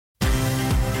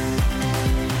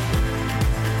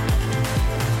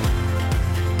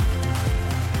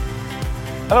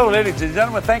Hello, ladies and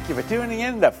gentlemen. Thank you for tuning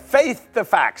in to Faith the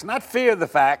Facts. Not fear the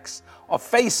facts or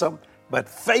face them, but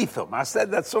faith them. I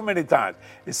said that so many times.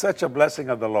 It's such a blessing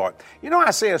of the Lord. You know,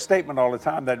 I say a statement all the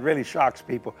time that really shocks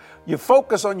people. You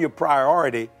focus on your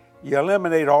priority, you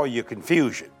eliminate all your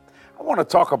confusion. I want to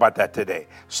talk about that today.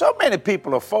 So many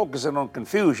people are focusing on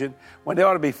confusion when they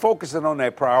ought to be focusing on their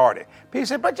priority. People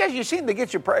say, but Jesse, you seem to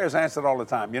get your prayers answered all the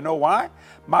time. You know why?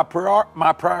 My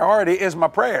priority is my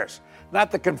prayers,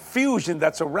 not the confusion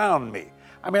that's around me.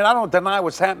 I mean, I don't deny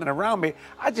what's happening around me.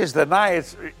 I just deny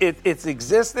its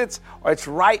existence or its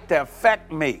right to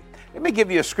affect me. Let me give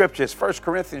you a scripture. It's 1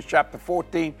 Corinthians chapter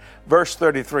 14, verse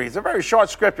 33. It's a very short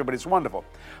scripture, but it's wonderful.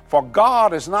 For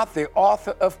God is not the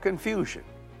author of confusion,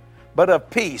 but of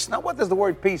peace. Now, what does the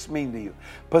word peace mean to you?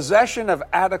 Possession of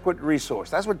adequate resource.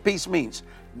 That's what peace means.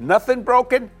 Nothing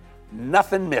broken,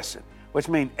 nothing missing, which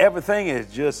means everything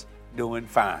is just doing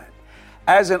fine.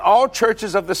 As in all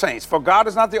churches of the saints. For God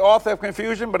is not the author of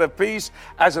confusion, but of peace,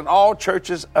 as in all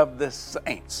churches of the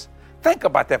saints. Think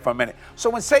about that for a minute. So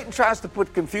when Satan tries to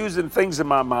put confusing things in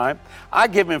my mind, I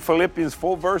give him Philippians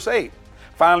 4, verse 8.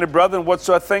 Finally, brethren,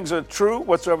 whatsoever things are true,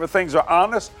 whatsoever things are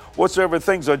honest, whatsoever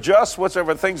things are just,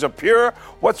 whatsoever things are pure,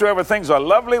 whatsoever things are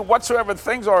lovely, whatsoever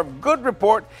things are of good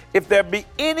report, if there be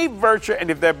any virtue and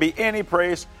if there be any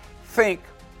praise, think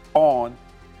on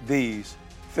these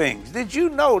things. Did you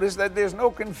notice that there's no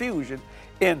confusion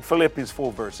in Philippians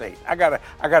 4, verse 8? I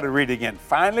gotta read it again.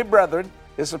 Finally, brethren,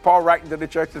 this is Paul writing to the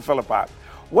church in Philippi,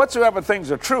 whatsoever things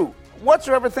are true,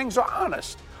 whatsoever things are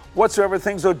honest, whatsoever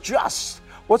things are just,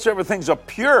 whatsoever things are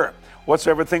pure,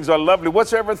 whatsoever things are lovely,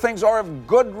 whatsoever things are of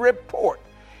good report.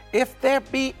 If there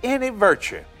be any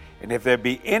virtue, and if there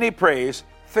be any praise,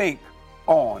 think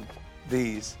on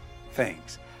these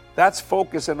things. That's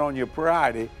focusing on your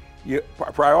priority,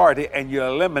 and you're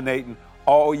eliminating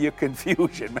all your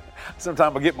confusion.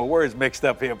 Sometimes I get my words mixed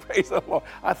up here. Praise the Lord.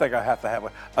 I think I have to have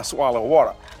a swallow of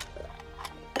water.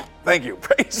 Thank you.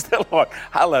 Praise the Lord.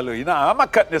 Hallelujah. Now, I'm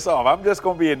not cutting this off. I'm just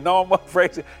going to be in normal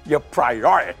praise. Your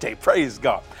priority. Praise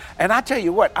God. And I tell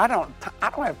you what, I don't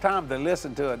have time to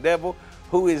listen to a devil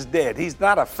who is dead. He's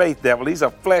not a faith devil. He's a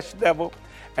flesh devil.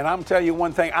 And I'm telling you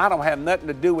one thing, I don't have nothing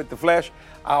to do with the flesh.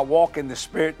 I walk in the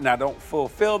spirit and I don't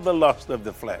fulfill the lust of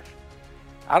the flesh.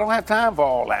 I don't have time for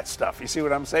all that stuff. You see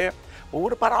what I'm saying? Well,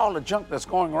 what about all the junk that's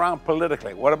going around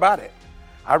politically? What about it?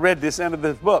 I read this end of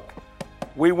this book.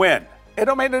 We win. It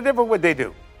don't make no difference what they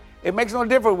do. It makes no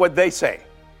difference what they say.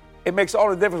 It makes all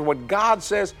the difference what God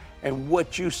says and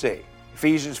what you say.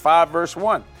 Ephesians 5, verse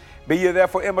 1. Be ye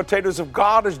therefore imitators of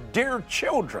God as dear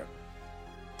children.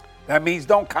 That means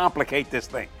don't complicate this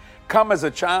thing. Come as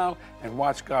a child and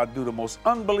watch God do the most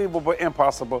unbelievable,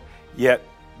 impossible, yet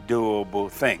doable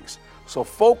things. So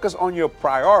focus on your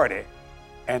priority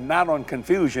and not on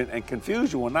confusion, and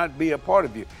confusion will not be a part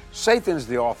of you. Satan's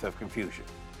the author of confusion.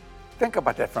 Think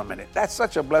about that for a minute. That's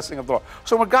such a blessing of the Lord.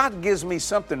 So when God gives me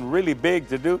something really big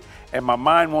to do and my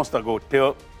mind wants to go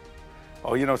tilt,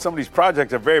 oh, you know, some of these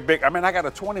projects are very big. I mean, I got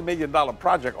a $20 million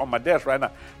project on my desk right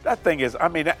now. That thing is, I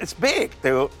mean, it's big,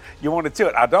 tilt. You want to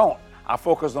tilt? I don't. I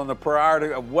focus on the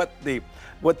priority of what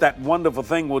that wonderful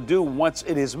thing will do once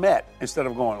it is met, instead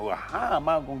of going, well, how am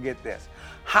I going to get this?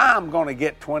 How am I going to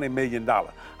get $20 million?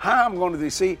 How am I going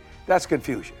to see? That's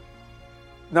confusion.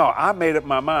 No, I made up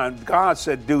my mind. God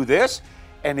said, do this.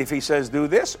 And if he says, do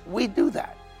this, we do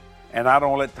that. And I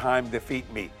don't let time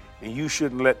defeat me. And you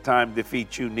shouldn't let time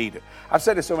defeat you neither. I've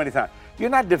said it so many times. You're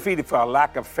not defeated for a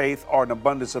lack of faith or an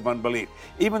abundance of unbelief.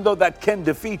 Even though that can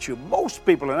defeat you, most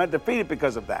people are not defeated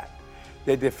because of that.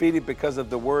 They're defeated because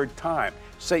of the word time.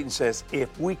 Satan says,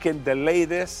 if we can delay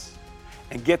this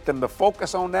and get them to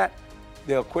focus on that,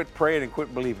 they'll quit praying and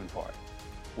quit believing for it.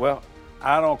 Well,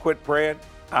 I don't quit praying.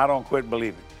 I don't quit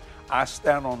believing. I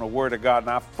stand on the word of God and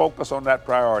I focus on that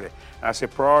priority. And I say,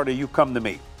 priority, you come to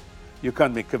me. You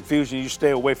come to me. Confusion, you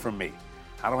stay away from me.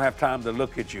 I don't have time to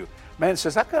look at you. Man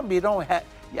says, how come you don't have,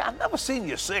 I've never seen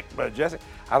you sick, Brother Jesse.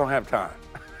 I don't have time.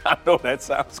 I know that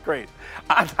sounds great.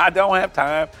 I don't have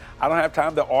time. I don't have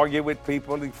time to argue with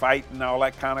people and fight and all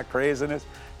that kind of craziness.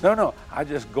 No. I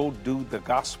just go do the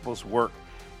gospel's work.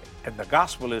 And the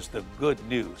gospel is the good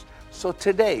news. So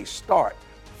today, start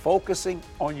focusing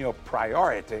on your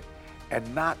priority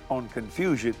and not on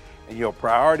confusion. And your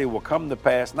priority will come to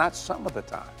pass, not some of the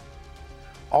time,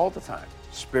 all the time,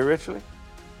 spiritually,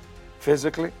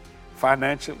 physically,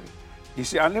 financially. You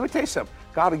see, let me tell you something.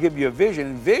 God will give you a vision,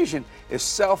 and vision is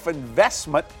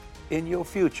self-investment in your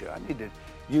future. I need to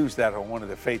use that on one of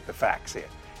the Faith the Facts here.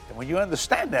 And when you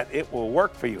understand that, it will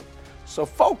work for you. So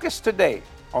focus today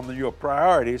on your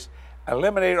priorities,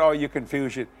 eliminate all your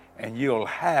confusion, and you'll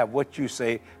have what you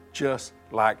say just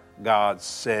like God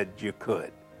said you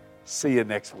could. See you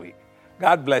next week.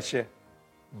 God bless you.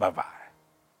 Bye-bye.